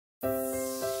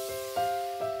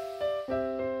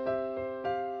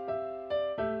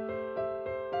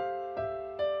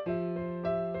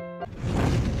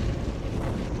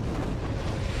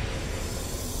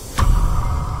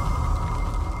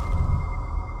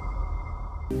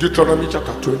Deuteronomy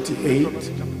chapter 28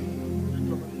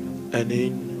 and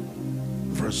in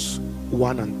verse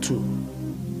 1 and 2.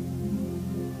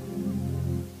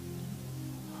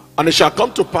 And it shall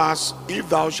come to pass, if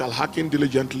thou shalt hearken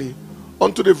diligently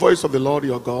unto the voice of the Lord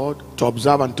your God, to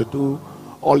observe and to do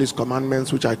all his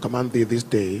commandments which I command thee this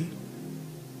day,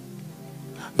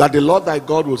 that the Lord thy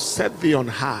God will set thee on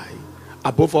high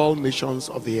above all nations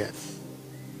of the earth.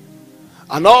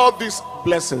 And all these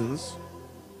blessings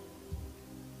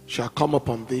shall come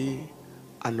upon thee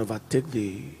and overtake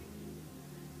thee,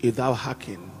 if thou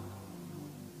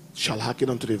shall hearken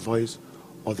unto the voice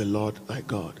of the Lord thy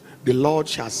God. The Lord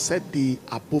shall set thee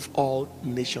above all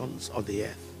nations of the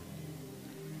earth.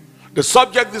 The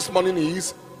subject this morning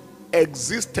is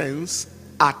existence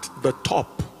at the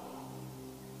top.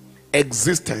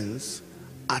 Existence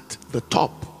at the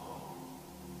top.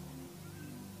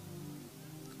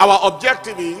 Our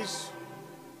objective is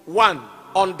 1.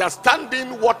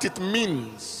 Understanding what it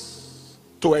means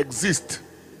to exist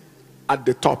at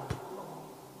the top.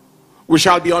 We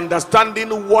shall be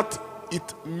understanding what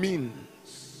it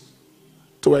means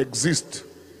to exist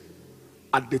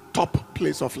at the top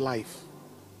place of life.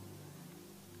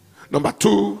 Number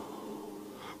 2,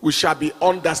 we shall be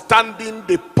understanding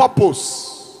the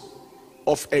purpose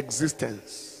of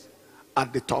existence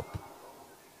at the top.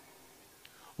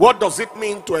 What does it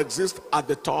mean to exist at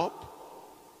the top?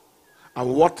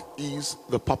 And what is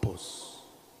the purpose?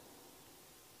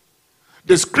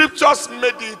 The scriptures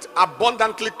made it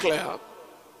abundantly clear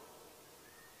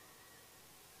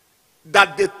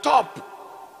that the top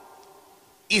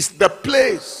is the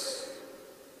place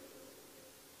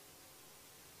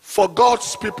for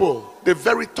God's people, the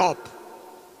very top.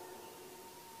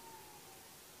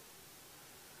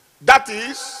 That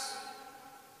is,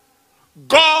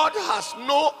 God has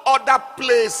no other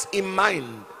place in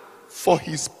mind for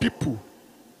his people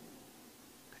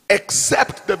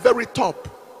except the very top.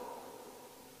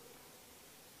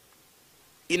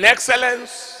 In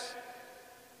excellence,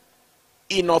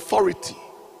 in authority,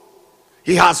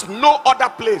 he has no other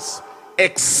place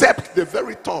except the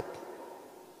very top.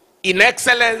 In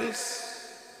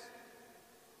excellence,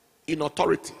 in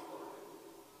authority,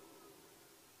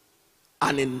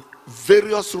 and in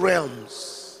various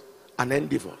realms and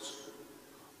endeavors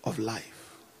of life.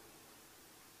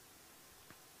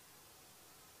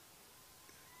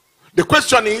 The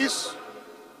question is,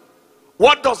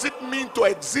 what does it mean to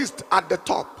exist at the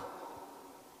top?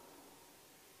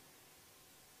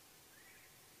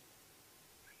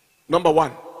 Number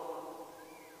 1,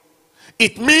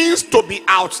 it means to be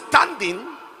outstanding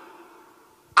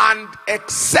and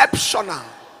exceptional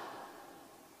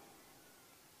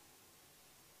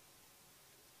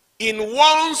in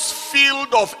one's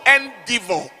field of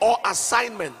endeavor or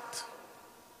assignment.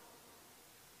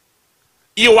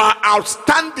 You are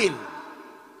outstanding,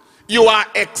 you are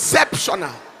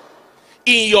exceptional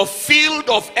in your field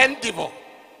of endeavor,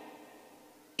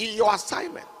 in your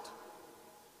assignment.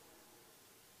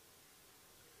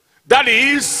 That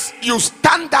is, you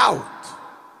stand out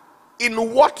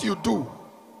in what you do.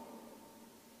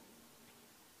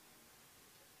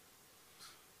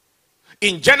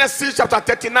 In Genesis chapter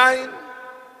 39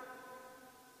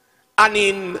 and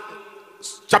in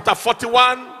chapter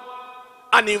 41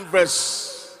 and in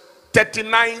verse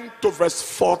 39 to verse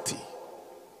 40,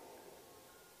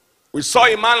 we saw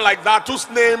a man like that whose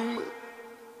name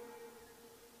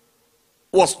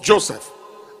was Joseph.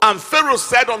 And Pharaoh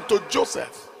said unto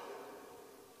Joseph,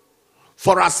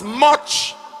 for as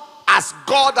much as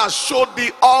God has showed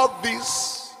thee all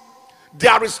this,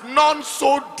 there is none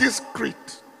so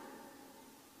discreet,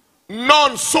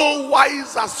 none so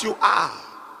wise as you are.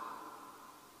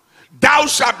 Thou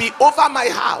shalt be over my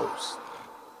house,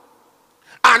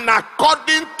 and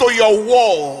according to your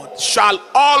word shall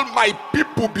all my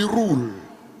people be ruled.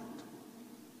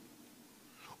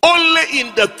 Only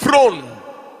in the throne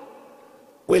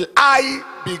will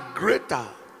I be greater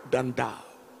than thou.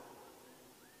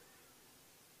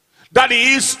 That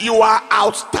is, you are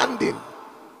outstanding,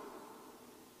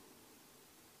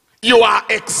 you are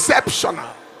exceptional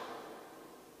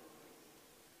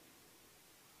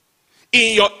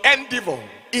in your endeavor,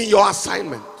 in your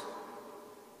assignment.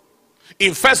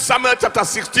 In 1 Samuel chapter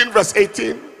 16 verse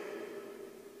 18,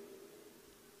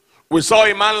 we saw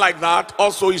a man like that,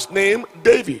 also his name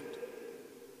David.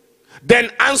 Then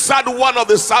answered one of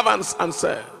the servants and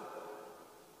said,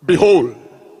 behold,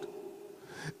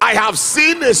 I have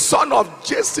seen a son of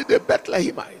Jesse the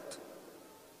Bethlehemite,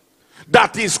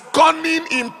 that is cunning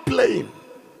in playing,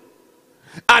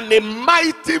 and a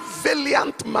mighty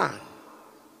valiant man,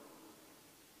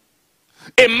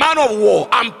 a man of war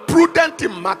and prudent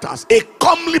in matters, a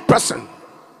comely person,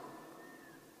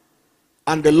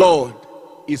 and the Lord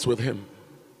is with him.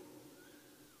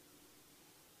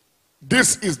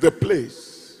 This is the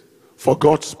place for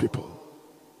God's people.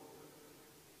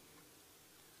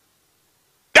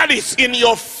 That is in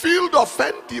your field of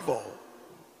endeavor,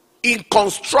 in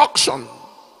construction.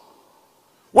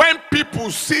 When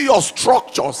people see your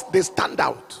structures, they stand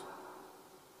out.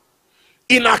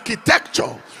 In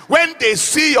architecture, when they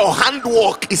see your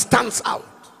handwork, it stands out.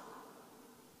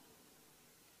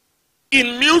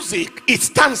 In music, it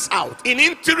stands out. In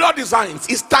interior designs,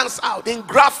 it stands out. In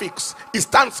graphics, it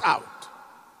stands out.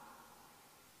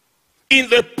 In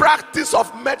the practice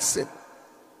of medicine,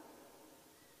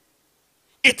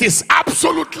 it is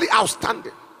absolutely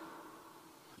outstanding.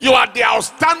 You are the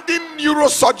outstanding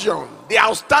neurosurgeon, the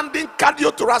outstanding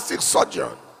cardiothoracic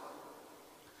surgeon.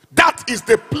 That is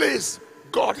the place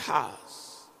God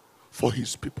has for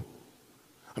his people.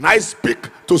 And I speak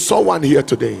to someone here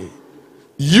today.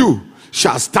 You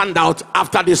shall stand out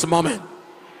after this moment.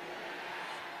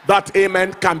 That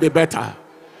amen can be better.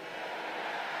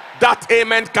 That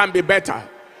amen can be better.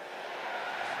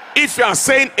 If you are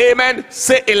saying amen,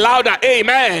 say a louder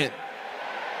amen.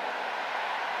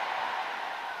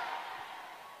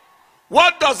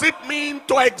 What does it mean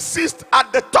to exist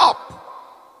at the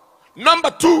top? Number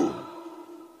 2,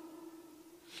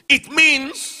 it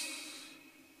means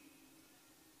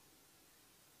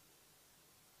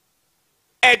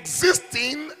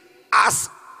existing as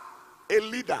a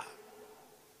leader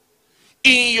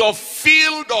in your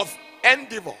field of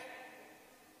endeavor.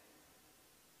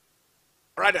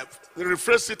 Right,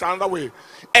 rephrase it another way.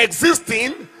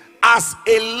 Existing as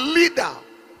a leader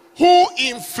who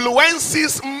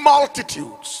influences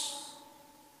multitudes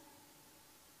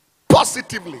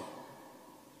positively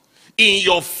in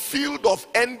your field of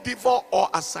endeavor or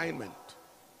assignment.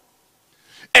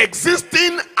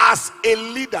 Existing as a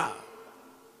leader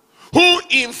who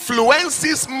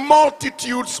influences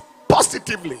multitudes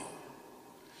positively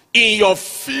in your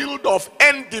field of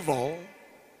endeavor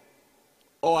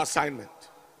or assignment.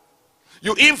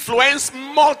 You influence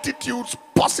multitudes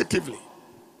positively.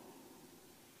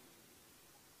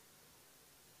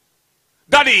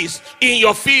 That is, in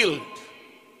your field,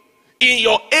 in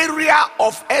your area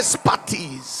of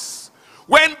expertise.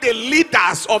 When the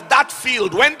leaders of that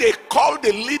field, when they call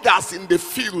the leaders in the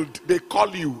field, they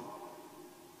call you.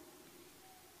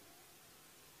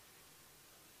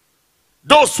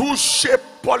 Those who shape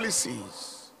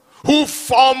policies, who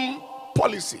form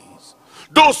policies,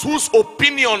 those whose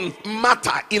opinion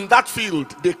matter in that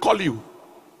field, they call you.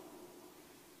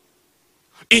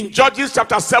 In Judges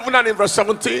chapter 7 and in verse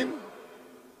 17,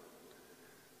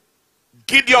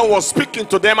 Gideon was speaking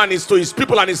to them and to his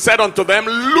people, and he said unto them,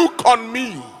 look on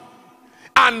me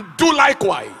and do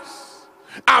likewise.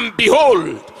 And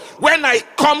behold, when I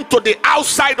come to the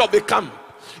outside of the camp,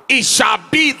 it shall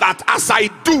be that as I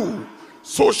do,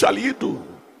 so shall ye do.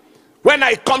 When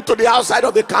I come to the outside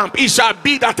of the camp, it shall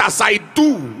be that as I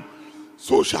do,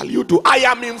 so shall you do. I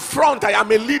am in front. I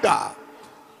am a leader.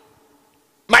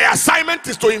 My assignment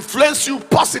is to influence you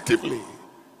positively.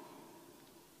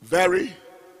 Very,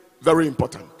 very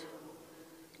important.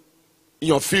 In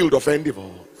your field of endeavor.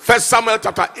 1 Samuel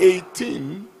chapter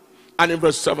 18 and in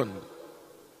verse 7.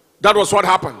 That was what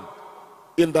happened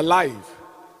in the life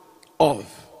of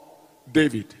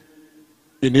David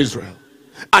in Israel.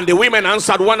 And the women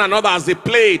answered one another as they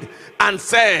played and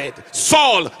said,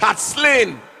 Saul had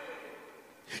slain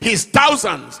his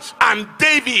thousands and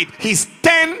David his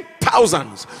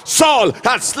 10,000s. Saul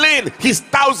had slain his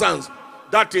thousands.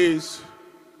 That is,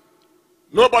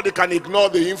 nobody can ignore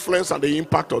the influence and the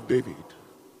impact of David.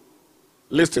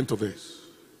 Listen to this.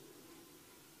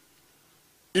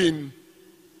 In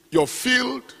your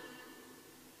field,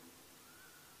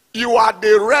 you are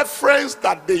the reference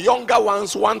that the younger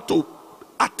ones want to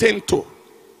attain to.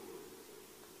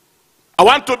 I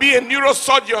want to be a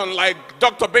neurosurgeon like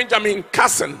Dr. Benjamin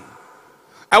Carson.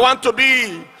 I want to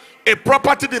be a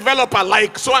property developer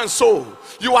like so and so.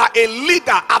 You are a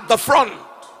leader at the front.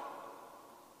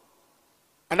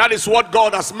 And that is what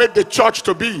God has made the church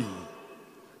to be.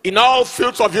 In all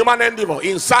fields of human endeavor.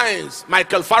 In science,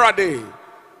 Michael Faraday,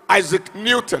 Isaac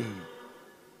Newton.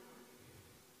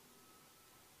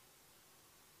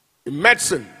 In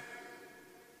medicine.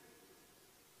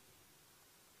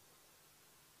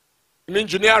 In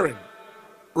engineering,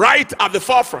 right at the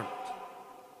forefront.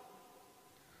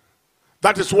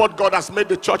 That is what God has made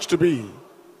the church to be.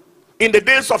 In the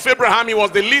days of Abraham, he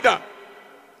was the leader.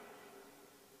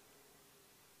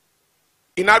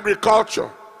 In agriculture,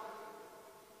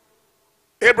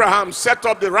 Abraham set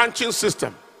up the ranching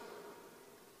system.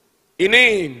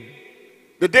 In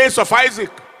the days of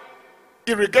Isaac,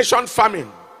 irrigation farming.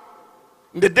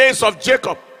 In the days of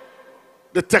Jacob,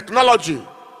 the technology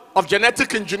of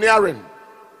genetic engineering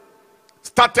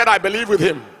started, I believe, with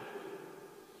him.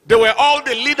 They were all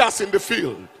the leaders in the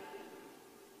field.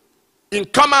 In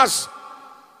commerce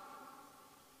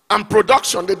and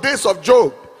production, the days of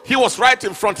Job, he was right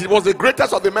in front. He was the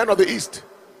greatest of the men of the East.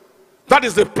 That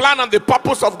is the plan and the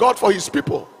purpose of God for his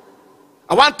people.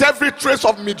 I want every trace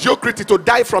of mediocrity to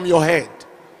die from your head.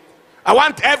 I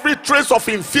want every trace of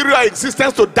inferior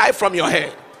existence to die from your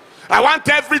head. I want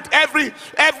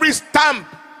every stamp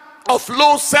of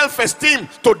low self-esteem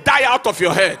to die out of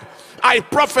your head. I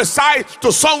prophesy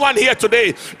to someone here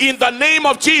today, in the name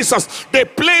of Jesus, the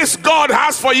place God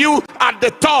has for you at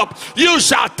the top, you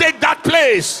shall take that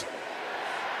place.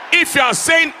 If you are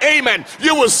saying amen,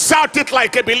 you will shout it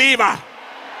like a believer.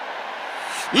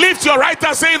 Lift your right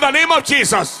hand, say, in the name of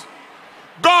Jesus,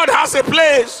 God has a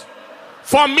place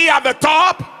for me at the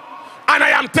top, and I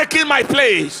am taking my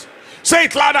place. Say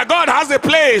it louder. God has a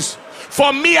place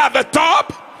for me at the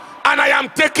top, and I am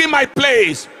taking my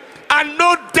place. And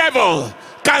no devil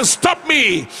can stop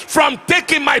me from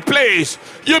taking my place.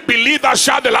 You believe that?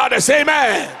 Shout the loudest,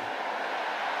 amen.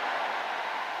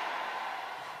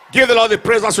 Give the Lord the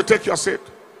praise as you take your seat.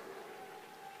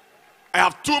 I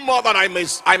have two more that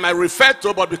I may refer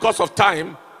to, but because of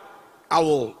time, I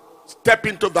will step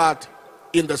into that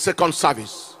in the second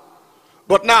service.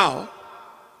 But now,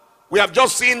 we have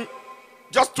just seen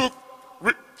just two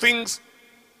things,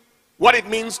 what it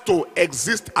means to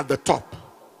exist at the top.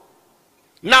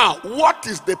 Now, what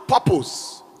is the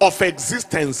purpose of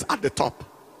existence at the top?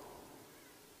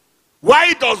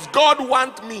 Why does God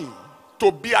want me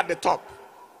to be at the top?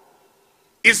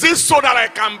 Is it so that I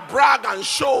can brag and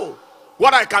show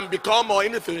what I can become or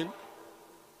anything?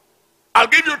 I'll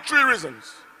give you three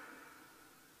reasons.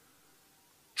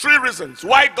 Three reasons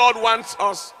why God wants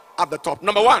us at the top.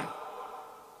 Number one,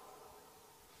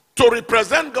 to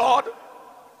represent God.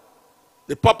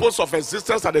 The purpose of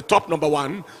existence at the top, number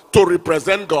one, to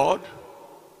represent God,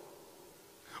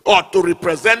 or to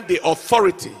represent the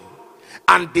authority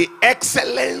and the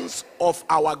excellence of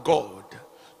our God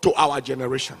to our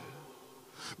generation.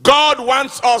 God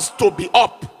wants us to be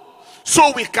up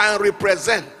so we can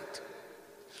represent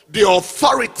the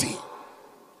authority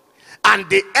and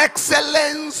the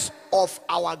excellence of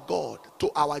our God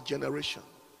to our generation.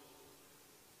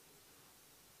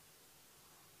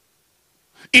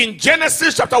 In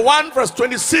Genesis chapter 1 verse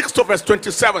 26 to verse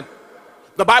 27,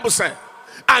 the Bible said,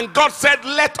 and God said,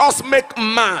 let us make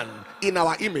man in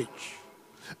our image,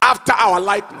 after our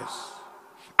likeness,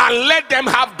 and let them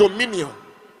have dominion.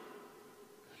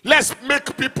 Let's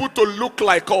make people to look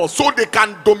like us so they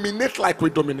can dominate like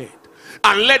we dominate.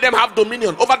 And let them have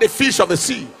dominion over the fish of the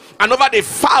sea, and over the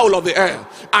fowl of the air,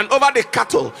 and over the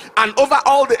cattle, and over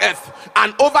all the earth,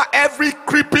 and over every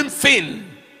creeping thing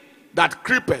that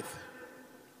creepeth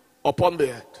upon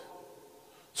the earth.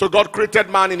 So God created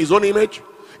man in his own image.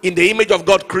 In the image of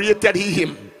God created he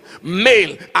him.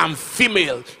 Male and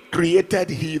female created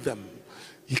he them.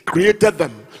 He created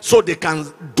them so they can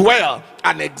dwell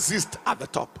and exist at the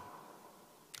top.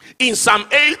 In Psalm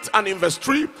 8 and in verse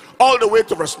 3 all the way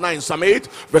to verse 9, Psalm 8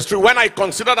 verse 3, when I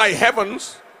consider thy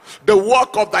heavens, the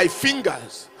work of thy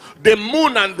fingers, the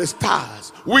moon and the stars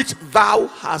which thou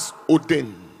hast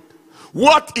ordained.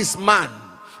 What is man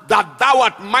that thou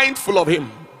art mindful of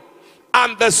him,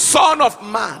 and the son of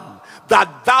man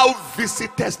that thou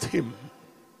visitest him?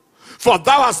 For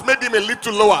thou hast made him a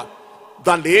little lower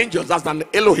than the angels. That's than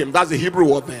Elohim, that's the Hebrew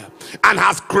word there. And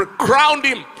hast crowned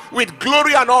him with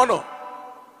glory and honor.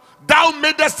 Thou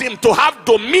madest him to have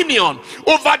dominion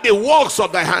over the works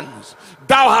of thy hands.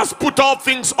 Thou hast put all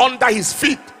things under his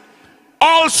feet,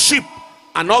 all sheep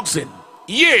and oxen,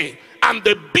 yea, and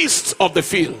the beasts of the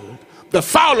field, the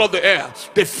fowl of the air,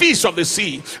 the fish of the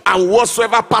sea, and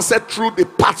whatsoever passeth through the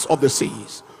paths of the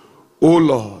seas. O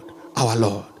Lord, our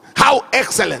Lord, how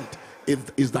excellent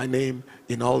is thy name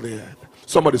in all the earth.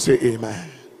 Somebody say amen.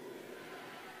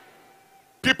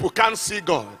 People can't see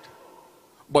God,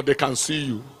 but they can see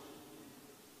you.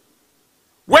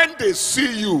 When they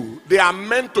see you, they are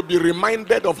meant to be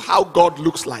reminded of how God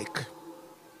looks like.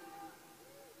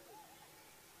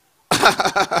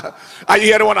 Are you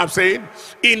hearing what I'm saying?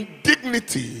 In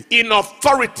dignity, in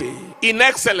authority, in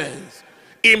excellence,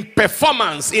 in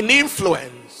performance, in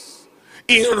influence,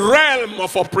 in realm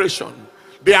of operation,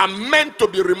 they are meant to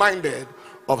be reminded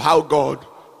of how God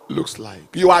looks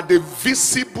like. You are the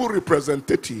visible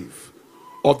representative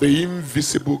of the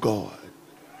invisible God.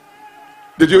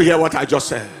 Did you hear what I just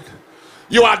said?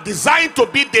 You are designed to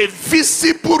be the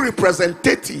visible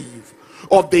representative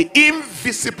of the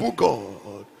invisible God.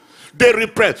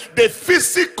 The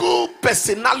physical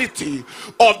personality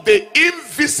of the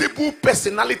invisible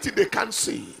personality they can't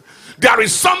see. There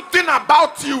is something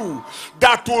about you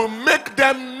that will make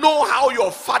them know how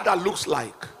your father looks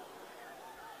like.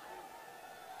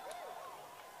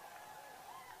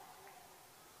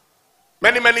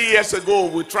 Many years ago,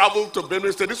 we traveled to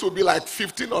Benue State. This would be like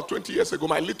 15 or 20 years ago.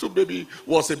 My little baby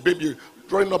was a baby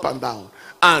running up and down.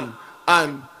 And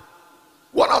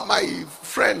one of my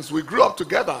friends, we grew up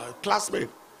together, a classmate,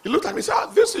 he looked at me and said,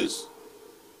 this is,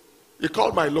 he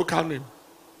called my local name.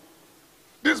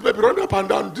 This baby running up and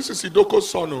down, this is Idoko's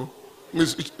son,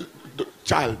 his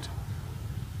child.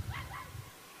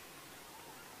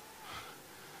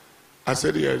 I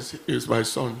said, yes, he's my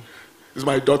son. He's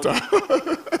my daughter.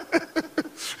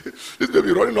 This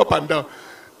baby running up and down.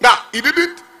 Now, he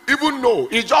didn't even know.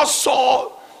 He just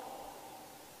saw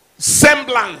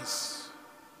semblance.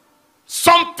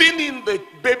 Something in the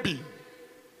baby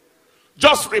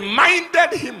just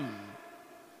reminded him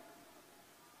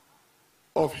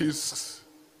of his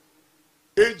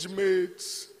age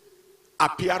mate's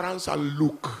appearance and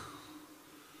look.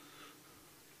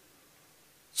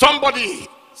 Somebody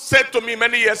said to me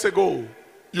many years ago,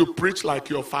 you preach like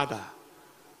your father.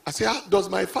 I said, does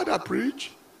my father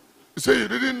preach? He said, you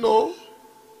didn't know?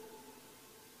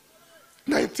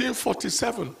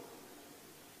 1947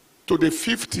 to the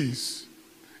 50s,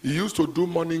 he used to do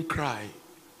morning cry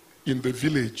in the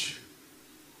village.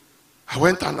 I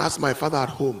went and asked my father at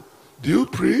home, do you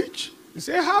preach? He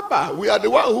said, Haba, we are the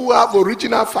one who have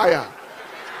original fire.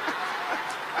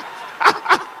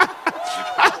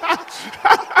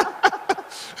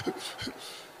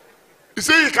 He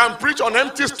said he can preach on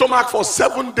empty stomach for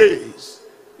 7 days.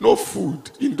 No food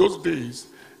in those days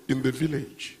in the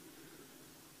village.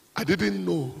 I didn't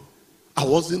know. I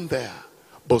wasn't there.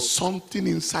 But something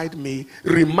inside me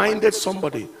reminded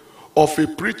somebody of a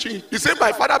preaching. He said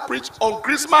my father preached on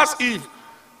Christmas Eve.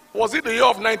 Was it the year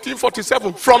of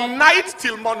 1947? From night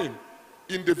till morning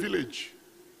in the village.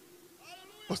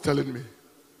 Was telling me.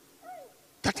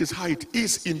 That is how it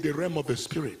is in the realm of the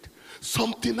spirit.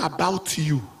 Something about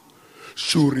you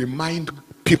should remind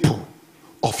people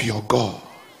of your God.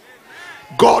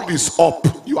 God is up.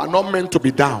 You are not meant to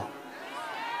be down.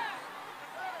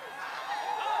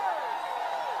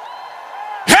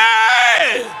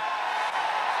 Hey!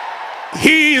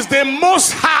 He is the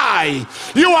most high.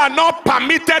 You are not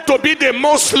permitted to be the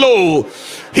most low.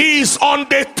 He is on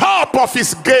the top of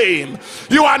his game.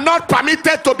 You are not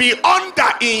permitted to be under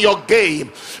in your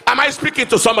game. Am I speaking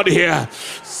to somebody here?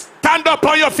 Stand up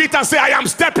on your feet and say, I am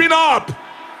stepping up.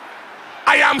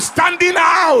 I am standing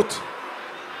out.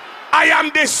 I am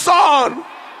the son.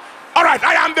 All right,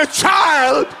 I am the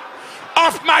child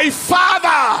of my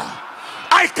father.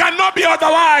 I cannot be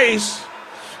otherwise.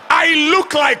 I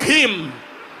look like him.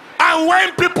 And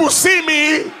when people see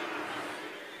me,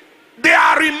 they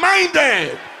are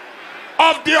reminded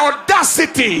of the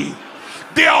audacity,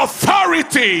 the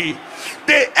authority,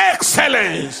 the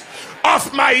excellence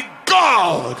of my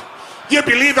God. You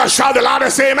believe that? Shout the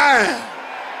loudest amen.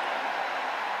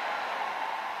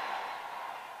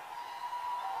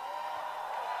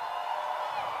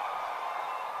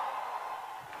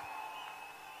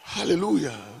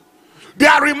 Hallelujah. They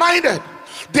are reminded.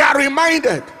 They are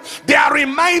reminded. They are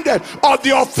reminded of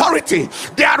the authority.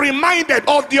 They are reminded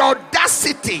of the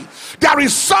audacity. There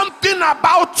is something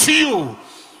about you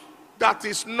that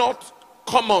is not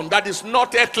common, that is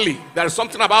not earthly. There is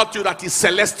something about you that is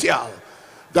celestial.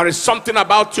 There is something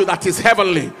about you that is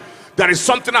heavenly. There is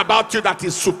something about you that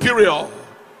is superior.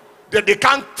 They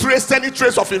can't trace any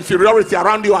trace of inferiority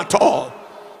around you at all.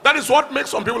 That is what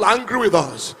makes some people angry with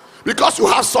us. Because you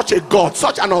have such a God,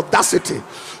 such an audacity,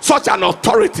 such an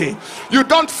authority. You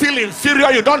don't feel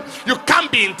inferior. You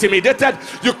can't be intimidated.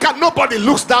 Nobody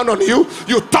looks down on you.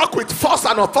 You talk with force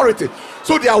and authority.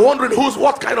 So they are wondering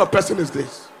what kind of person is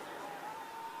this?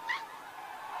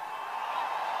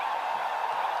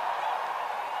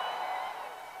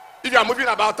 If you are moving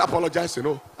about, apologize.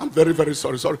 I'm very, very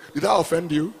sorry. Did I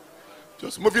offend you?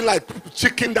 Just moving like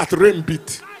chicken that rain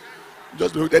beat.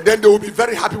 Then they will be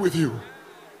very happy with you.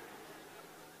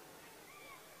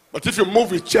 But if you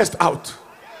move with chest out,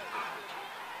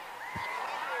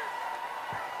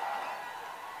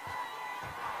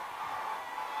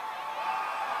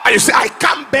 and you say, I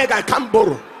can't beg, I can't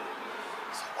borrow.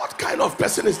 What kind of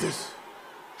person is this?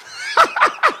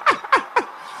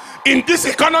 In this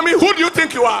economy, who do you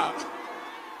think you are?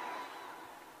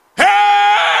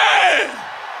 Hey!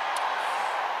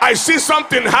 I see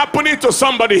something happening to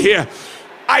somebody here.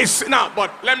 I see now,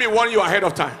 but let me warn you ahead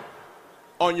of time.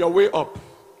 On your way up,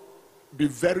 be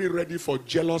very ready for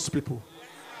jealous people.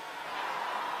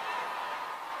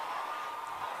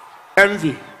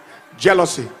 envy,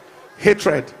 jealousy,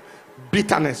 hatred,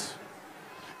 bitterness.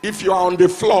 If you are on the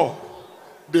floor,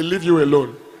 they leave you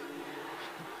alone.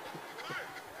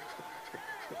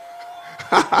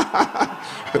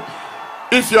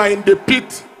 If you are in the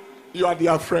pit, you are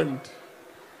their friend.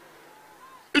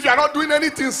 If you are not doing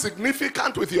anything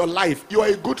significant with your life, you are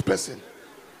a good person.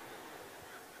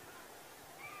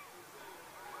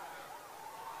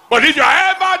 But if you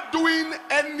are ever doing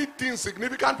anything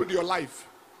significant with your life,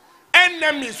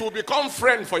 enemies will become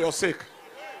friends for your sake.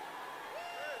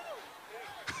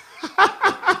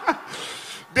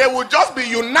 They will just be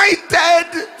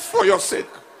united for your sake.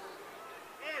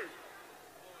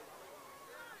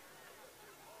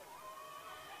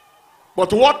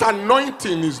 But what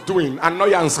anointing is doing,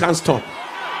 annoyance can't stop.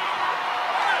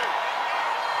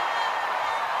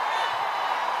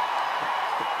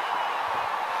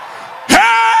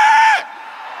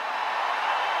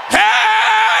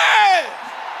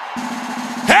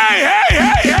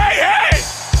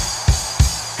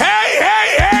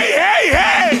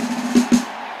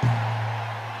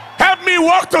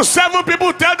 To 7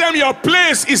 people, tell them your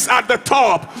place is at the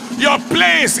top. Your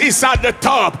place is at the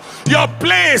top. Your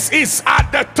place is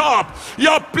at the top.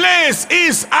 Your place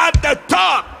is at the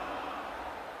top.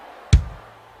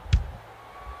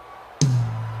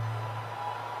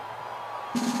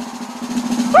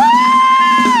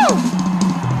 Woo!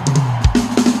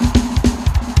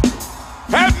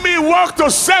 Help me walk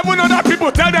to 7 other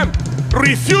people, tell them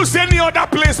refuse any other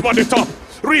place but the top.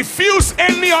 Refuse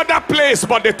any other place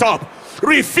but the top.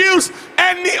 Refuse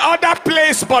any other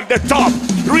place but the top.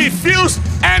 Refuse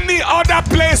any other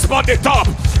place but the top.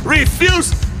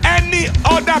 Refuse any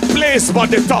other place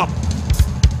but the top.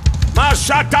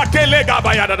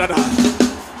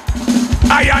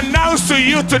 I announce to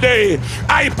you today,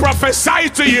 I prophesy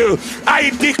to you, I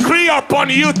decree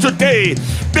upon you today,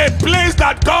 the place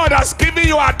that God has given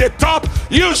you at the top,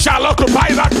 you shall occupy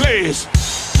that place.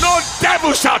 No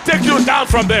devil shall take you down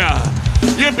from there.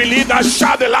 You believe that?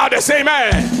 Shout the loudest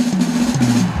amen.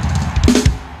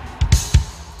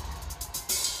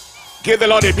 Give the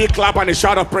Lord a big clap and a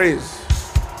shout of praise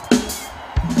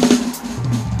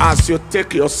as you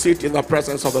take your seat in the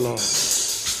presence of the Lord.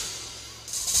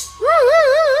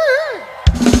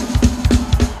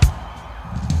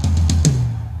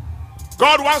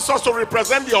 God wants us to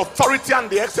represent the authority and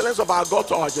the excellence of our God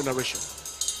to our generation.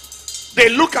 They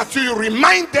look at you, you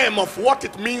remind them of what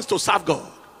it means to serve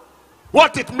God.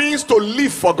 What it means to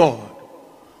live for God.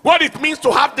 What it means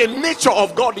to have the nature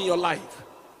of God in your life.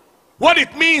 What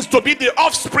it means to be the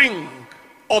offspring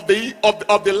of the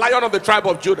Lion of the tribe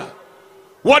of Judah.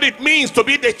 What it means to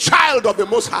be the child of the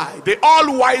Most High, the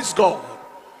all-wise God,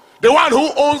 the one who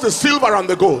owns the silver and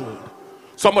the gold.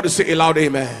 Somebody say a loud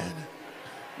amen.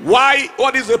 Why?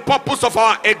 What is the purpose of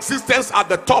our existence at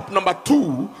the top? Number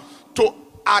 2, to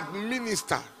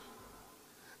administer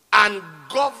and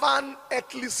govern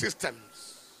earthly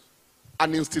systems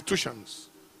and institutions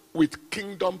with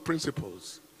kingdom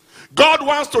principles. God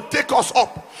wants to take us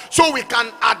up so we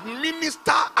can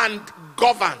administer and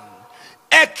govern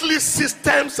earthly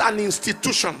systems and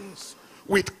institutions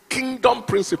with kingdom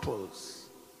principles,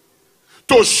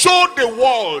 to show the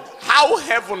world how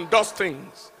heaven does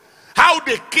things, how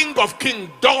the King of Kings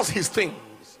does his things,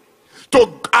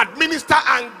 to administer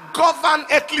and govern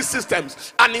earthly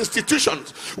systems and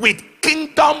institutions with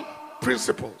kingdom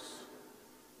principles.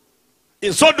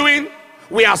 In so doing,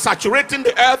 we are saturating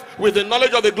the earth with the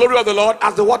knowledge of the glory of the Lord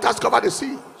as the waters cover the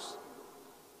seas.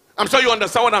 I'm sure you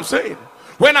understand what I'm saying.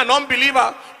 When an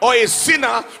unbeliever or a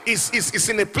sinner is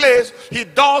in a place, he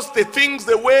does the things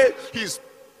the way his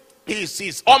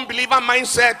unbeliever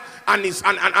mindset and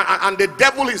the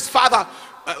devil, his father,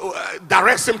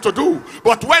 directs him to do.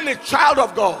 But when a child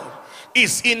of God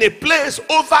is in a place,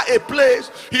 over a place,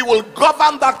 he will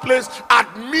govern that place,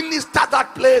 administer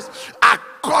that place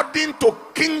according to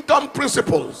kingdom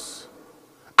principles,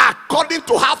 according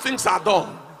to how things are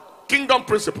done. Kingdom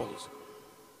principles.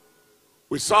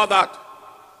 We saw that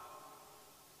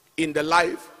in the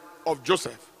life of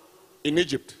Joseph in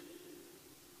Egypt.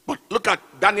 But look at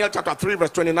Daniel chapter 3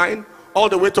 verse 29 all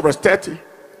the way to verse 30.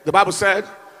 The Bible said,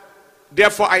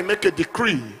 therefore I make a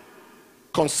decree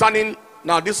concerning,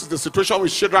 now this is the situation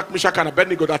with Shadrach, Meshach and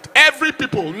Abednego, that every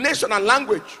people, nation and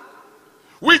language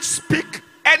which speak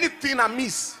anything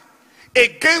amiss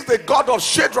against the God of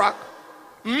Shadrach,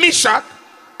 Meshach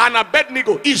and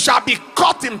Abednego, it shall be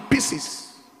cut in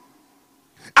pieces,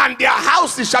 and their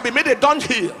houses shall be made a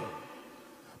dunghill,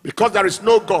 because there is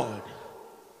no God,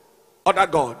 other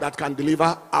God, that can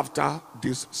deliver after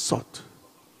this sort.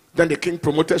 Then the king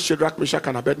promoted Shadrach, Meshach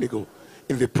and Abednego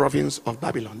in the province of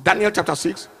Babylon. Daniel chapter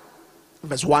 6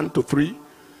 verse 1 to 3.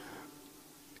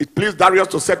 It pleased Darius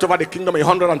to set over the kingdom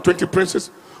 120 princes,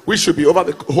 which should be over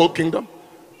the whole kingdom.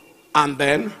 And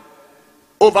then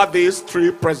over these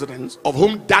 3 presidents, of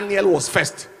whom Daniel was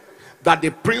first, that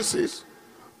the princes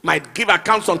might give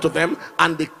accounts unto them,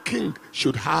 and the king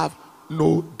should have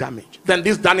no damage. Then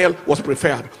this Daniel was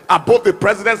preferred above the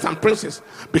presidents and princes,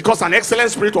 because an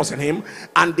excellent spirit was in him,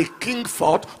 and the king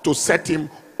thought to set him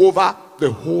over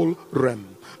the whole realm.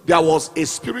 There was a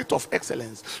spirit of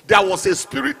excellence. There was a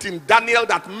spirit in Daniel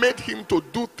that made him to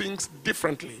do things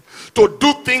differently, to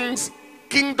do things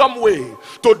kingdom way,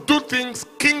 to do things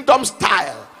kingdom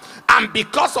style. And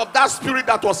because of that spirit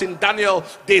that was in Daniel,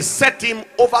 they set him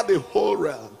over the whole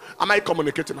realm. Am I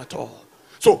communicating at all?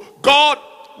 So God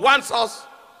wants us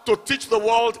to teach the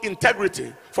world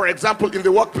integrity, for example, in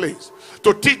the workplace,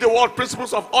 to teach the world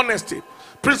principles of honesty,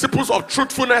 principles of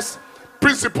truthfulness,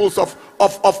 principles of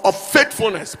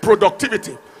faithfulness,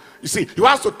 productivity. You see, he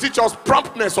wants to teach us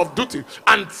promptness of duty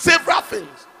and several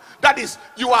things. That is,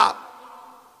 you are,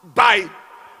 by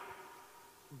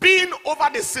being over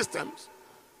the systems,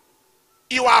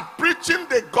 you are preaching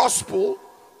the gospel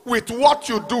with what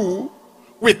you do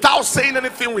without saying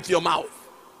anything with your mouth.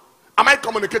 Am I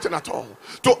communicating at all?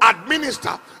 To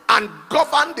administer and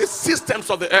govern the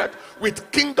systems of the earth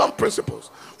with kingdom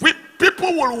principles.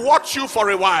 People will watch you for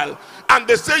a while and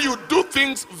they say you do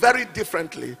things very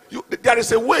differently. There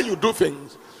is a way you do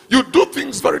things. You do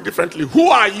things very differently. Who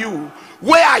are you?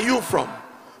 Where are you from?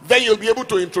 Then you'll be able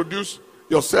to introduce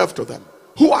yourself to them.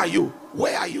 Who are you?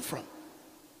 Where are you from?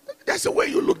 There's a way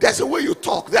you look. There's a way you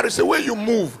talk. There is a way you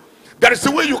move. There is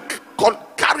a way you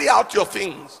carry out your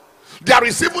things. There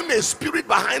is even a spirit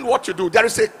behind what you do. There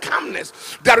is a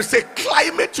calmness. There is a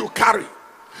climate you carry.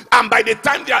 And by the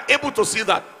time they are able to see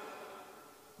that,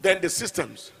 then the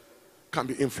systems can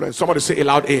be influenced. Somebody say a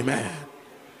loud amen.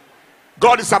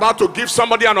 God is about to give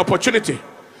somebody an opportunity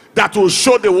that will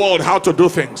show the world how to do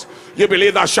things. You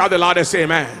believe that? Shout the loudest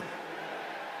amen.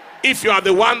 If you are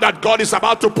the one that God is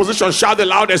about to position, shout the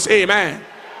loudest amen.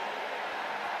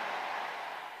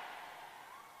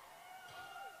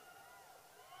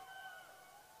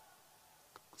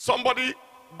 Somebody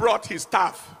brought his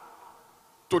staff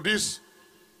to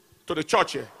the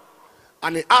church here,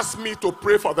 and he asked me to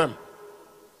pray for them.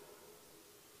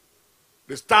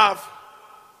 The staff,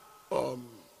 oil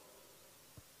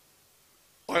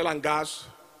and gas,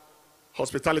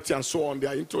 hospitality, and so on, they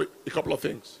are into a couple of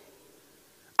things.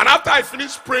 And after I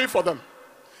finished praying for them,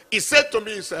 he said to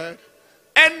me, he said,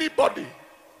 anybody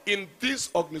in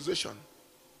this organization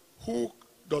who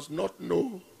does not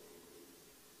know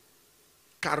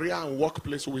career and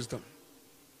workplace wisdom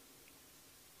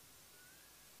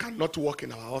cannot work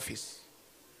in our office.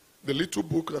 The little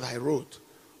book that I wrote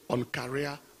on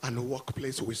career and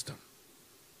workplace wisdom.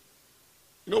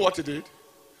 You know what he did?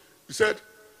 He said,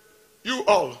 you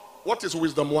all, what is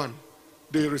wisdom 1?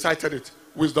 They recited it.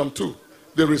 Wisdom 2.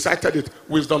 They recited it.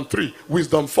 Wisdom 3.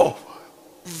 Wisdom 4.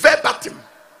 Verbatim.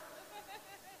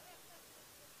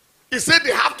 He said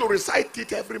they have to recite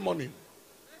it every morning.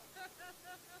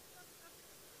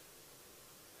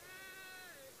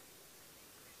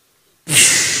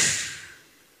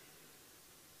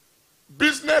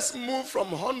 Business moved from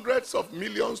hundreds of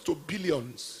millions to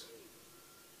billions.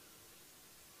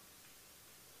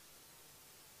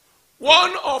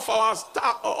 One of our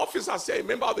staff officers here, a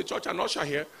member of the church, an usher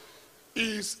here,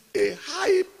 is a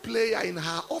high player in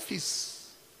her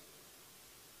office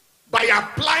by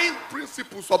applying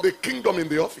principles of the kingdom in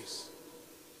the office.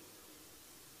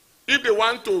 If they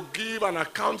want to give an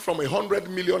account from 100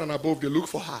 million and above, they look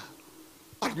for her.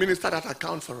 Administer that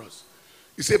account for us.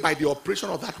 He said, by the operation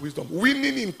of that wisdom,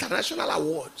 winning international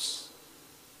awards,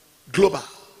 global.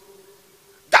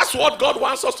 That's what God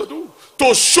wants us to do,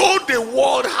 to show the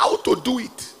world how to do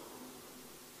it,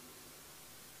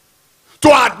 to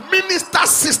administer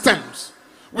systems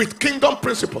with kingdom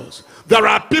principles. There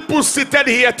are people seated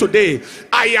here today.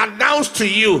 I announce to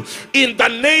you, in the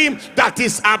name that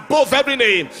is above every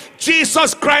name,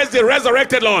 Jesus Christ, the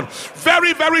resurrected Lord,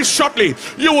 very, very shortly,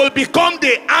 you will become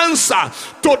the answer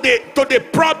to the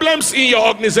problems in your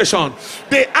organization,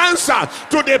 the answer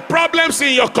to the problems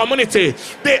in your community,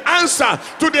 the answer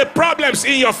to the problems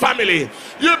in your family.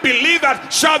 You believe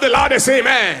that? Shout the loudest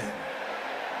amen.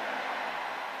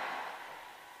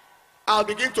 I'll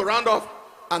begin to round off,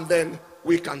 and then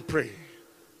we can pray.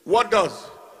 Why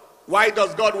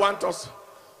does God want us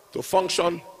to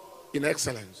function in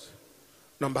excellence?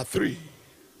 Number 3,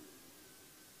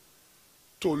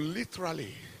 to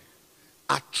literally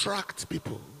attract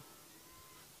people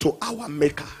to our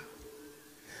Maker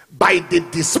by the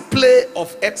display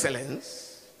of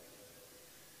excellence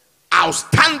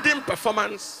outstanding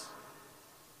performance,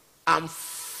 and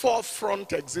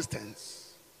forefront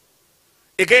existence.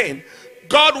 Again,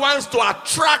 God wants to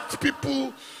attract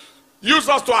people, use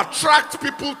us to attract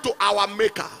people to our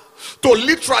Maker, to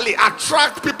literally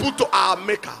attract people to our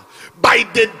Maker by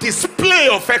the display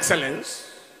of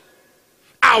excellence,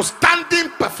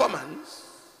 outstanding performance,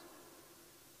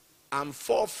 and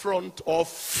forefront or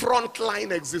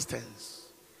frontline existence.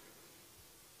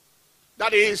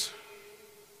 That is,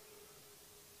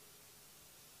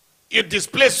 you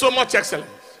display so much excellence.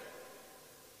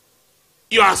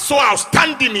 You are so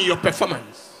outstanding in your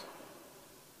performance.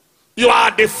 You are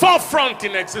at the forefront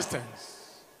in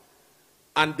existence.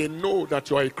 And they know that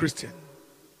you are a Christian.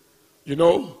 You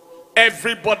know,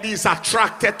 everybody is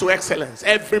attracted to excellence.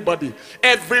 Everybody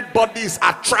is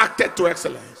attracted to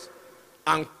excellence.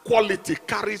 And quality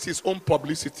carries its own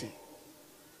publicity.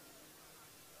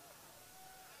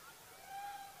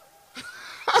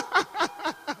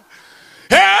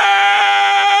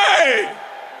 Hey!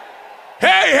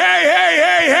 Hey, hey, hey,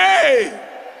 hey, hey!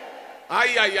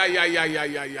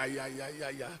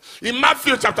 In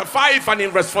Matthew chapter 5 and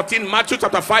in verse 14, Matthew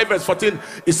chapter 5 verse 14,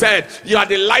 he said, you are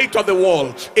the light of the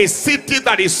world. A city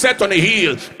that is set on a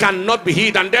hill cannot be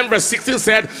hid. And then verse 16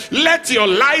 said, let your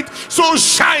light so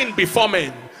shine before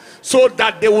men, so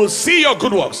that they will see your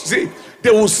good works. See,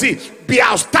 they will see, be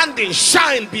outstanding,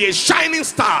 shine, be a shining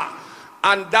star.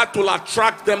 And that will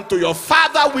attract them to your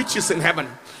Father which is in heaven.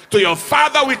 To your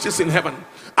Father which is in heaven.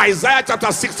 Isaiah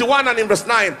chapter 61 and in verse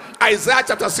 9, Isaiah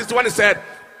chapter 61, it said,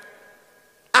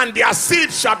 and their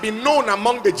seed shall be known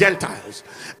among the Gentiles,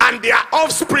 and their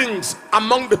offsprings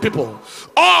among the people.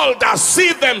 All that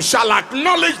see them shall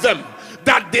acknowledge them,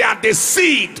 that they are the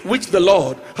seed which the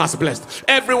Lord has blessed.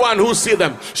 Everyone who see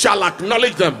them shall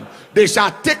acknowledge them. They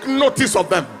shall take notice of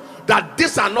them, that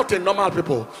these are not a normal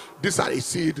people. These are a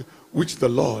seed which the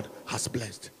Lord has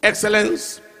blessed.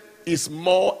 Excellence is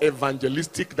more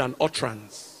evangelistic than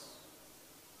utterance.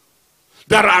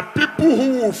 There are people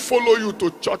who will follow you to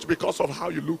church because of how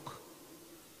you look.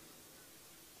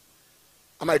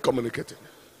 Am I communicating?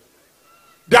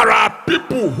 There are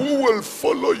people who will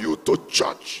follow you to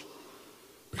church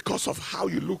because of how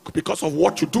you look, because of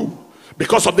what you do,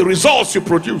 because of the results you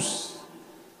produce.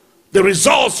 The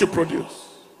results you produce.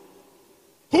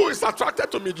 Who is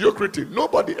attracted to mediocrity?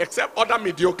 Nobody except other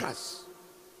mediocres.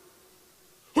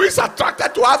 Who is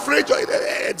attracted to average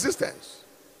existence?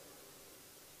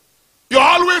 You're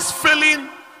always failing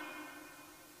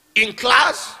in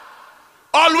class,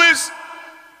 always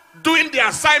doing the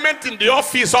assignment in the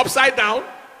office upside down,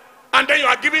 and then you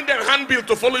are giving them handbill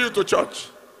to follow you to church.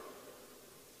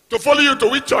 To follow you to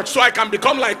which church? So I can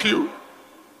become like you?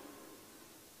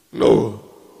 No.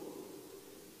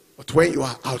 But when you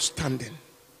are outstanding.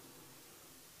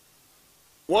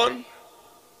 One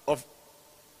of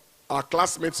our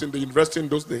classmates in the university in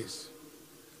those days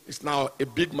is now a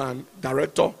big man,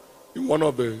 director in one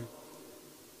of the.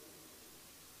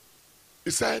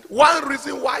 He said one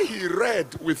reason why he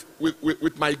read with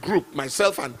my group,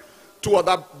 myself and two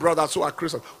other brothers who are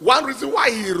Christians, one reason why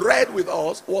he read with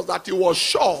us was that he was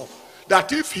sure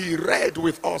that if he read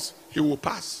with us, he will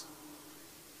pass.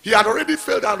 He had already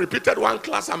failed and repeated one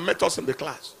class and met us in the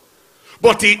class.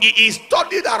 But he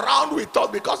studied around with us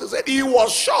because he said he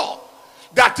was sure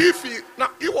that if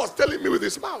he was telling me with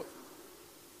his mouth.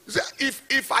 He said,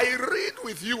 if I read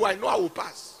with you, I know I will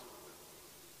pass.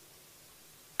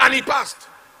 And he passed.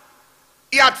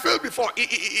 He had failed before.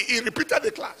 He repeated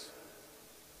the class.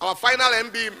 Our final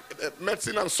MB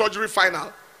medicine and surgery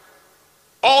final,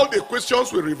 all the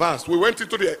questions were reversed. We went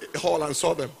into the hall and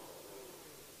saw them.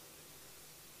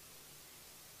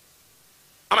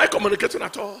 Am I communicating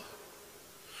at all?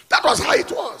 That was how it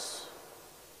was.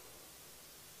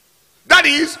 That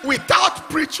is, without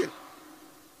preaching.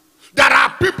 There are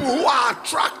people who are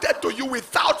attracted to you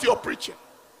without your preaching.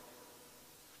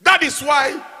 That is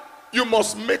why you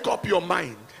must make up your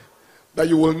mind that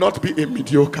you will not be a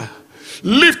mediocre.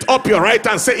 Lift up your right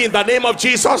hand and say, in the name of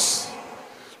Jesus,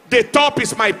 the top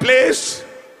is my place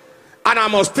and I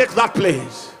must take that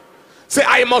place. Say,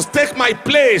 I must take my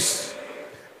place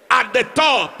at the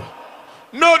top.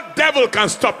 No devil can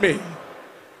stop me.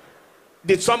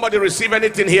 Did somebody receive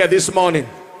anything here this morning?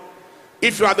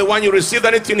 If you are the one, you received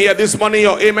anything here this morning,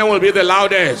 your amen will be the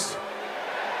loudest.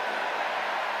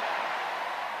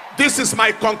 This is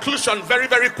my conclusion very,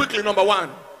 very quickly. Number one,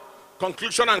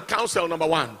 conclusion and counsel. Number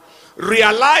one,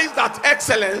 realize that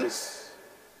excellence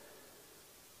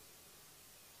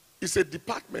is a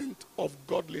department of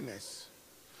godliness.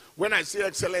 When I say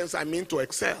excellence, I mean to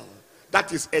excel.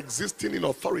 That is existing in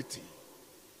authority.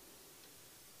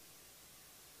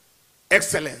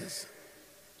 Excellence.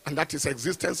 And that is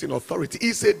existence in authority.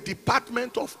 It's a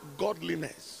department of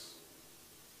godliness.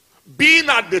 Being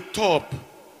at the top.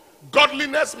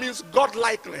 Godliness means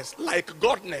godlikeness, like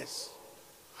godness.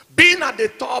 Being at the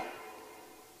top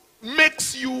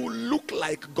makes you look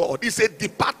like God. It's a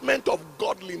department of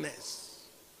godliness.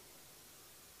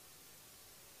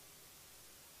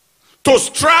 To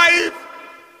strive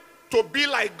to be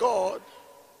like God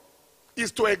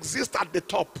is to exist at the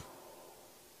top.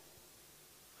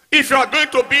 If you are going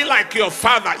to be like your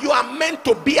father, you are meant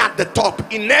to be at the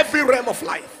top in every realm of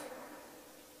life.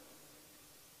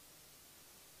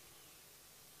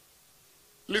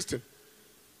 Listen.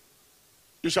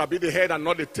 You shall be the head and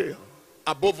not the tail,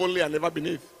 above only and never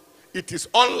beneath. It is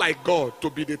unlike God to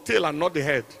be the tail and not the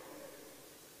head,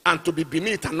 and to be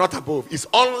beneath and not above. It's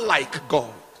unlike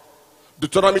God.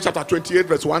 Deuteronomy chapter 28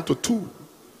 verse 1 to 2.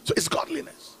 So it's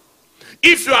godliness.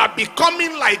 If you are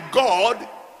becoming like God,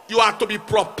 you are to be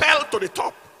propelled to the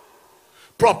top.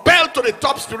 Propelled to the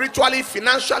top spiritually,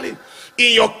 financially,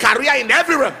 in your career, in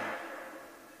every realm.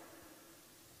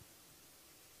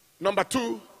 Number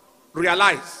 2,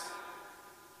 realize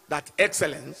that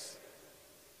excellence,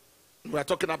 we are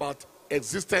talking about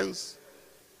existence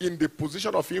in the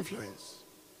position of influence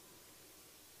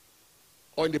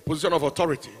or in the position of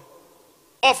authority,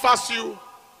 offers you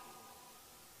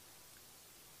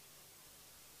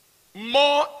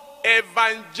more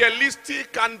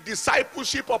evangelistic and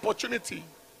discipleship opportunity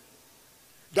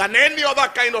than any other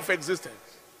kind of existence.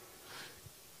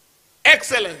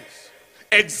 Excellence,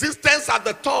 existence at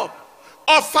the top,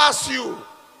 offers you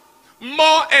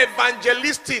more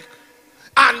evangelistic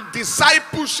and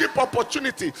discipleship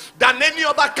opportunity than any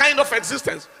other kind of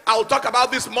existence. I will talk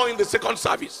about this more in the second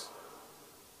service.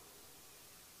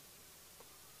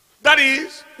 That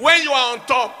is, when you are on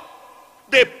top,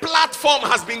 the platform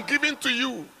has been given to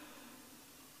you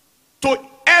to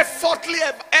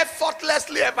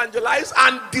effortlessly evangelize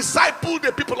and disciple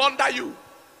the people under you.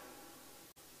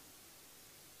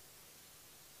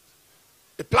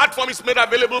 The platform is made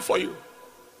available for you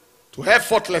to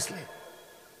effortlessly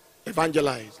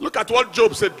evangelize. Look at what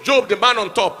Job said. Job, the man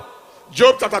on top.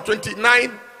 Job chapter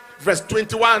 29, verse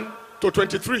 21 to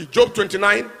 23. Job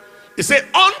 29. He said,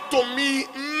 unto me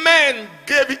men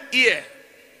gave ear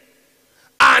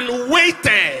and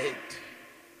waited,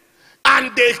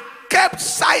 and they kept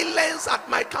silence at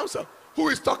my counsel. Who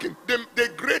is talking?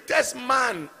 The greatest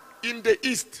man in the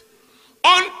east.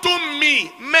 Unto me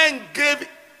men gave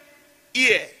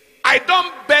ear. I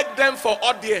don't beg them for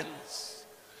audience.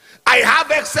 I have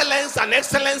excellence, and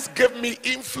excellence gave me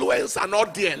influence and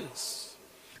audience.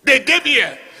 They gave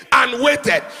ear and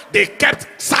waited. They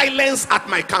kept silence at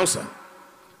my counsel.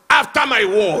 After my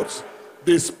words,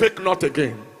 they spake not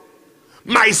again.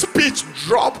 My speech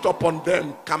dropped upon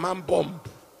them, command bomb.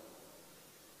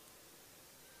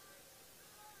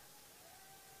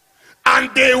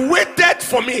 And they waited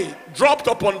for me, dropped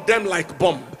upon them like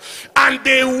bomb. And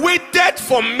they waited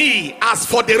for me as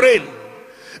for the rain.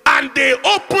 And they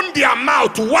opened their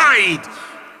mouth wide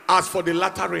as for the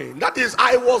latter rain. That is,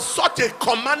 I was such a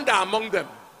commander among them.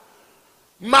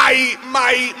 My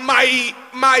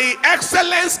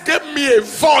excellence gave me a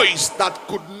voice that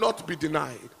could not be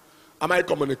denied. Am I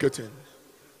communicating?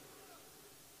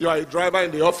 You are a driver in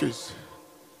the office.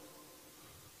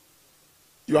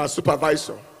 You are a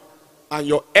supervisor. And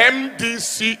your MD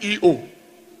CEO,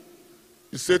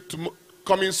 he said,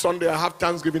 coming Sunday, I have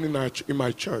Thanksgiving in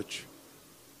my church.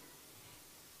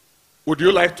 Would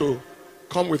you like to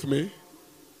come with me?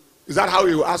 Is that how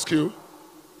he will ask you?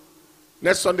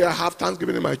 Next Sunday, I have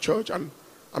Thanksgiving in my church, and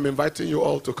I'm inviting you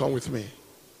all to come with me.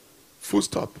 Full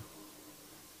stop.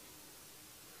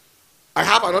 I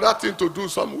have another thing to do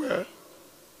somewhere.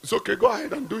 It's okay, go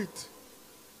ahead and do it.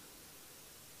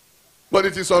 But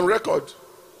it is on record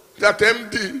that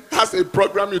MD has a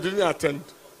program you didn't attend.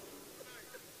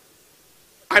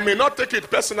 I may not take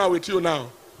it personal with you now,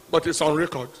 but it's on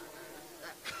record.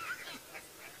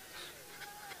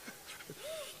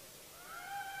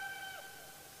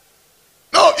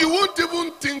 No, you won't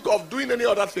even think of doing any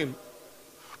other thing.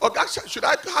 Okay,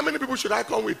 how many people should I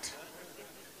come with?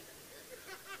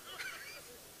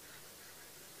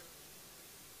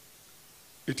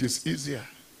 It is easier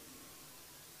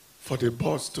for the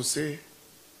boss to say,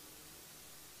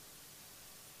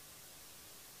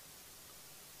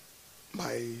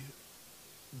 my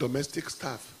domestic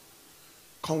staff,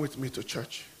 come with me to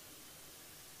church,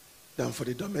 than for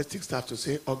the domestic staff to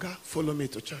say, Oga, follow me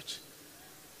to church.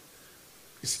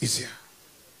 It's easier.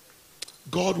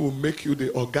 God will make you the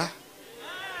Oga.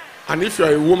 And if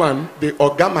you're a woman, the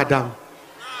Oga Madam.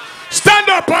 Stand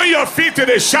up on your feet to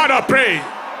the shout of praise.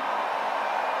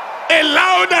 A loud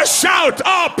loudest shout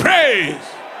of praise.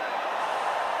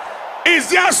 Is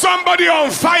there somebody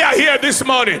on fire here this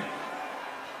morning?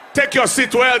 Take your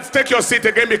seat well. Take your seat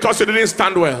again because you didn't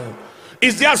stand well.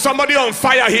 Is there somebody on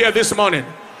fire here this morning?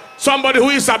 Somebody who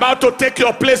is about to take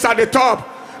your place at the top,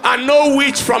 and no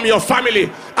witch from your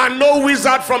family, and no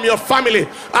wizard from your family,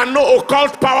 and no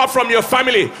occult power from your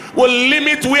family will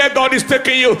limit where God is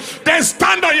taking you. Then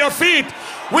stand on your feet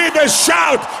with a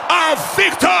shout of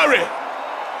victory.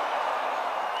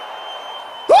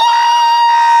 Woo!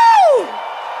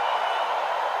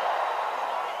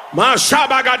 I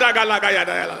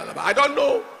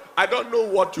don't know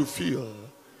what you feel,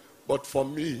 but for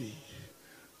me,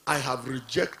 I have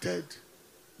rejected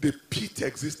the pit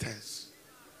existence,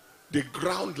 the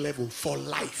ground level for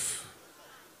life,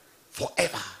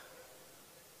 forever.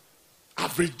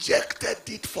 I've rejected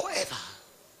it forever.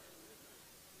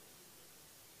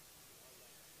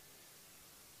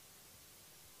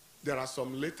 There are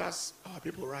some letters our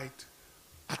people write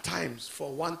at times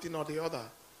for one thing or the other,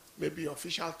 maybe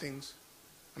official things.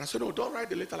 And I said, no, don't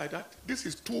write the letter like that. This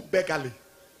is too beggarly.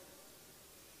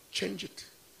 Change it.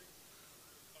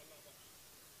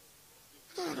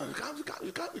 No,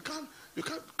 you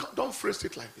can't, don't phrase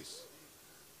it like this.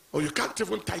 Or you can't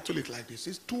even title it like this.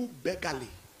 It's too beggarly.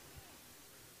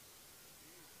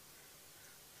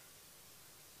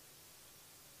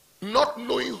 Not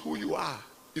knowing who you are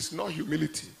is not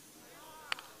humility.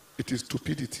 It is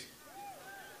stupidity.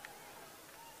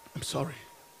 I'm sorry.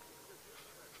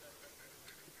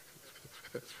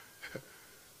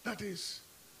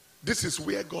 This is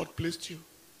where God placed you,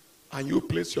 and you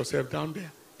place yourself down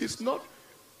there. It's not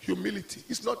humility.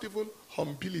 It's not even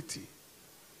humility.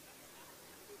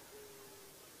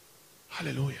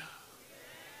 Hallelujah.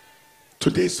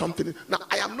 Today is something. Now,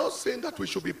 I am not saying that we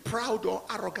should be proud or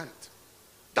arrogant.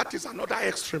 That is another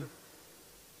extreme.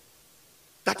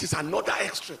 That is another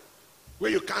extreme.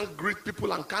 Where you can't greet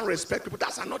people and can't respect people.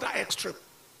 That's another extreme.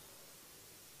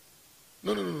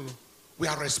 No. We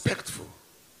are respectful.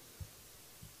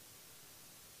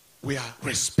 We are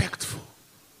respectful.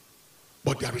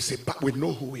 But there is we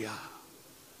know who we are.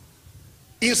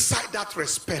 Inside that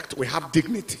respect, we have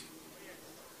dignity.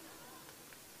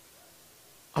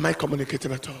 Am I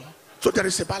communicating at all? So there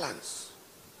is a balance.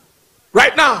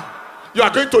 Right now, you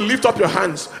are going to lift up your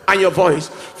hands and your voice.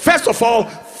 First of all,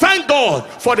 thank God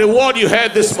for the word you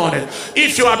heard this morning.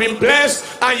 If you have been blessed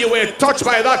and you were touched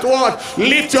by that word,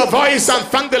 lift your voice and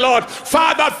thank the Lord.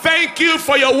 Father, thank you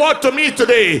for your word to me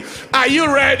today. Are you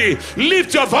ready?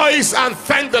 Lift your voice and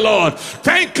thank the Lord.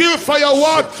 Thank you for your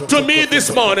word to me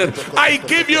this morning. I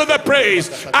give you the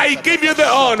praise. I give you the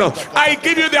honor. I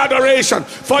give you the adoration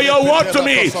for your word to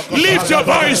me. Lift your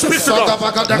voice. Speak to God.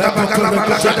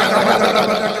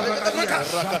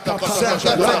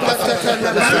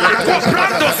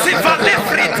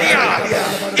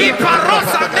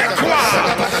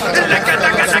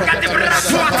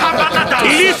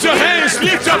 Lift your hands,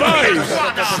 lift your voice.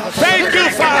 Thank you,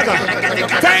 Father.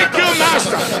 Thank you,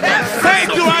 Master.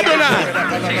 Thank you,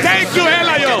 Adonai. Thank you,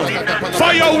 Elion,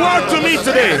 for your word to me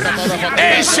today.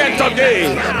 Ancient of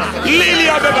days, Lily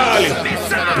of the Valley.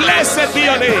 Blessed be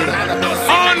your name.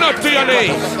 Honor to your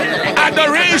name.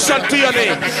 Adoration to your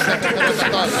name.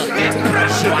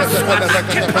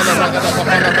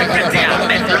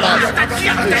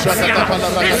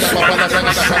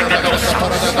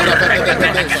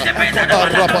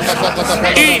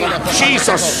 In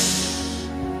Jesus'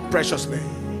 precious name.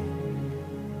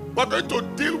 We're going to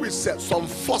deal with some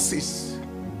forces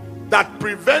that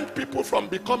prevent people from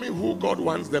becoming who God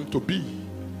wants them to be.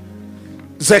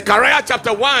 Zechariah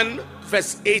chapter 1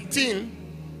 verse 18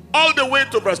 all the way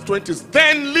to verse 20.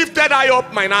 Then lifted I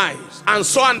up mine eyes and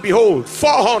saw, and behold,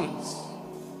 4 horns.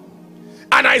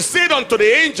 And I said unto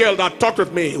the angel that talked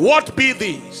with me, what be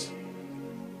these?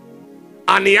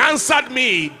 And he answered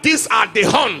me, these are the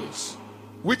horns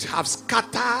which have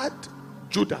scattered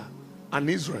Judah and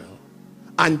Israel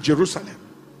and Jerusalem.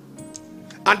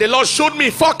 And the Lord showed me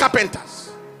 4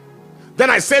 carpenters. Then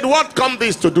I said, what come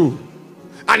these to do?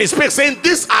 And he spake, saying,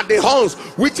 these are the horns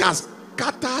which have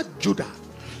scattered Judah,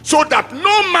 so that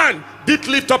no man did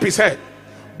lift up his head.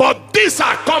 But these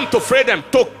are come to fray them,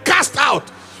 to cast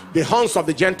out the horns of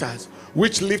the Gentiles,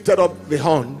 which lifted up the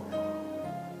horn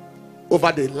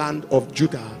over the land of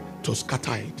Judah to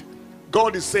scatter it.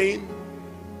 God is saying,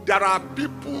 there are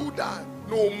people that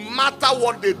no matter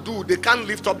what they do, they can't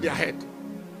lift up their head.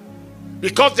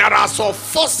 Because there are some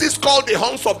forces called the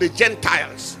horns of the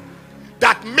Gentiles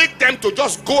that make them to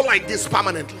just go like this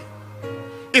permanently.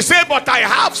 He said, but I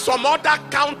have some other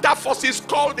counter forces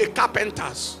called the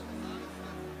carpenters.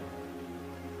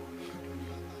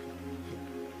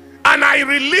 And I I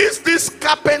release these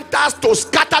carpenters to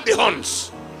scatter the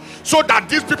horns, so that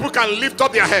these people can lift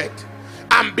up their head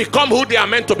and become who they are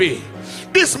meant to be.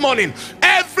 This morning,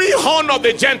 every horn of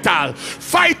the Gentile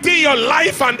fighting your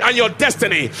life and your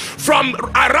destiny from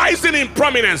arising in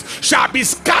prominence shall be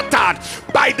scattered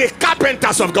by the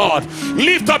carpenters of God.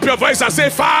 Lift up your voice and say,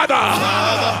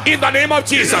 Father, in the name of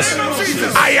Jesus,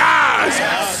 I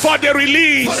ask for the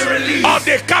release of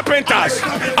the carpenters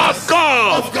of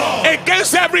God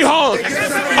against every horn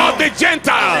of the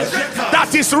Gentiles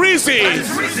that is risen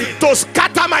to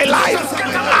scatter my life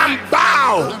and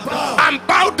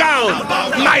bow down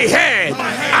my head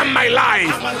and my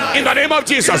life in the name of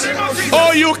Jesus.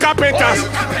 Oh, you carpenters,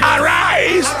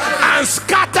 arise and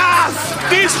scatter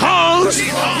these horns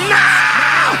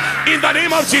now in the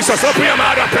name of Jesus. Open your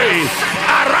mouth and pray.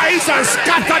 Arise and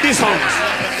scatter these horns.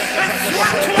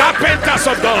 Carpenters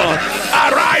of God,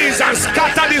 arise and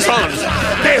scatter these horns.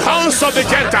 The horns of the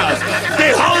Gentiles,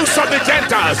 the horns of the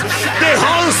Gentiles, the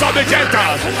horns of the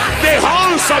Gentiles, the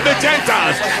horns of the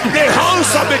Gentiles, the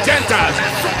horns of the Gentiles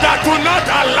that do not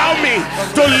allow me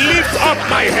to lift up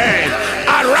my head.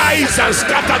 Arise and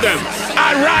scatter them.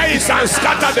 Arise and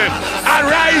scatter them.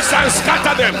 Arise and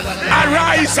scatter them.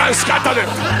 Arise and scatter them.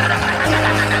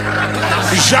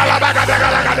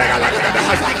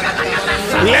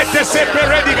 Let us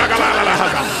separate the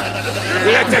Gagalala.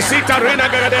 Let us sit a rena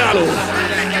gagadalo.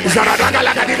 Zaradaga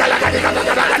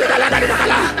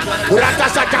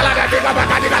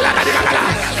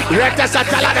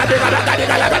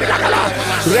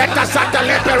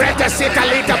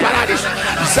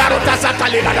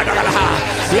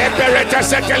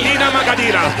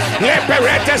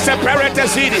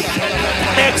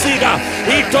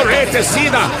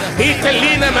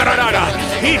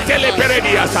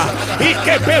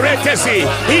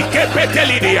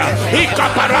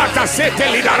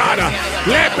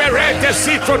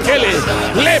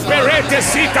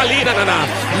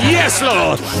yes,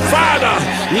 Lord. Father,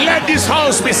 let these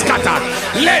horns be scattered.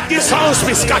 Let these horns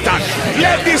be scattered.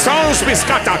 Let these horns be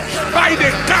scattered by the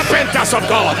carpenters of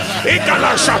God.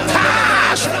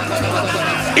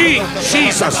 In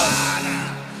Jesus'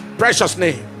 precious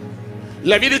name.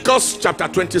 Leviticus chapter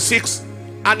 26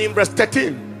 and in verse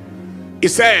 13, it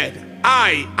said,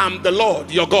 I am the Lord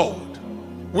your God,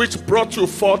 which brought you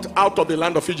forth out of the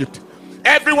land of Egypt.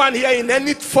 Everyone here in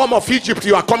any form of Egypt,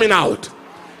 you are coming out.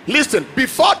 Listen,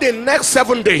 before the next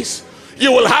 7 days,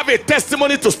 you will have a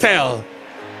testimony to tell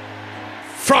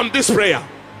from this prayer.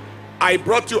 I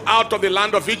brought you out of the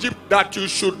land of Egypt that you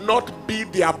should not be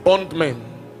their bondmen,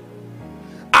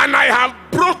 and I have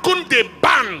broken the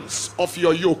bands of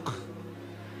your yoke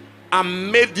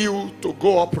and made you to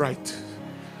go upright.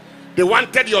 They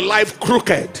wanted your life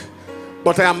crooked,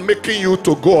 but I am making you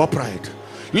to go upright.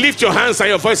 Lift your hands and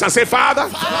your voice and say, Father,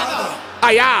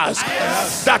 I ask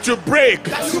that you break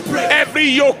every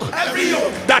yoke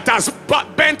that has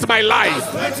bent my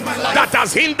life, that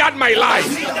has hindered my life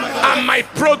and my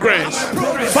progress.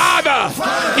 Father,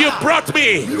 you brought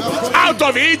me out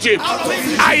of Egypt.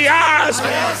 I ask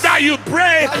that you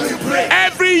break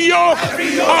every yoke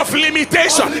of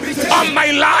limitation on my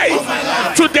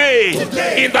life today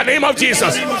in the name of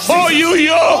Jesus. Oh, you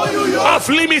yoke of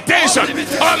limitation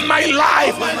on my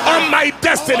life, on my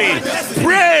destiny,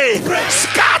 pray,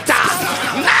 scatter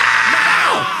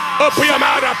now. Open your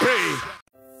mouth and pray.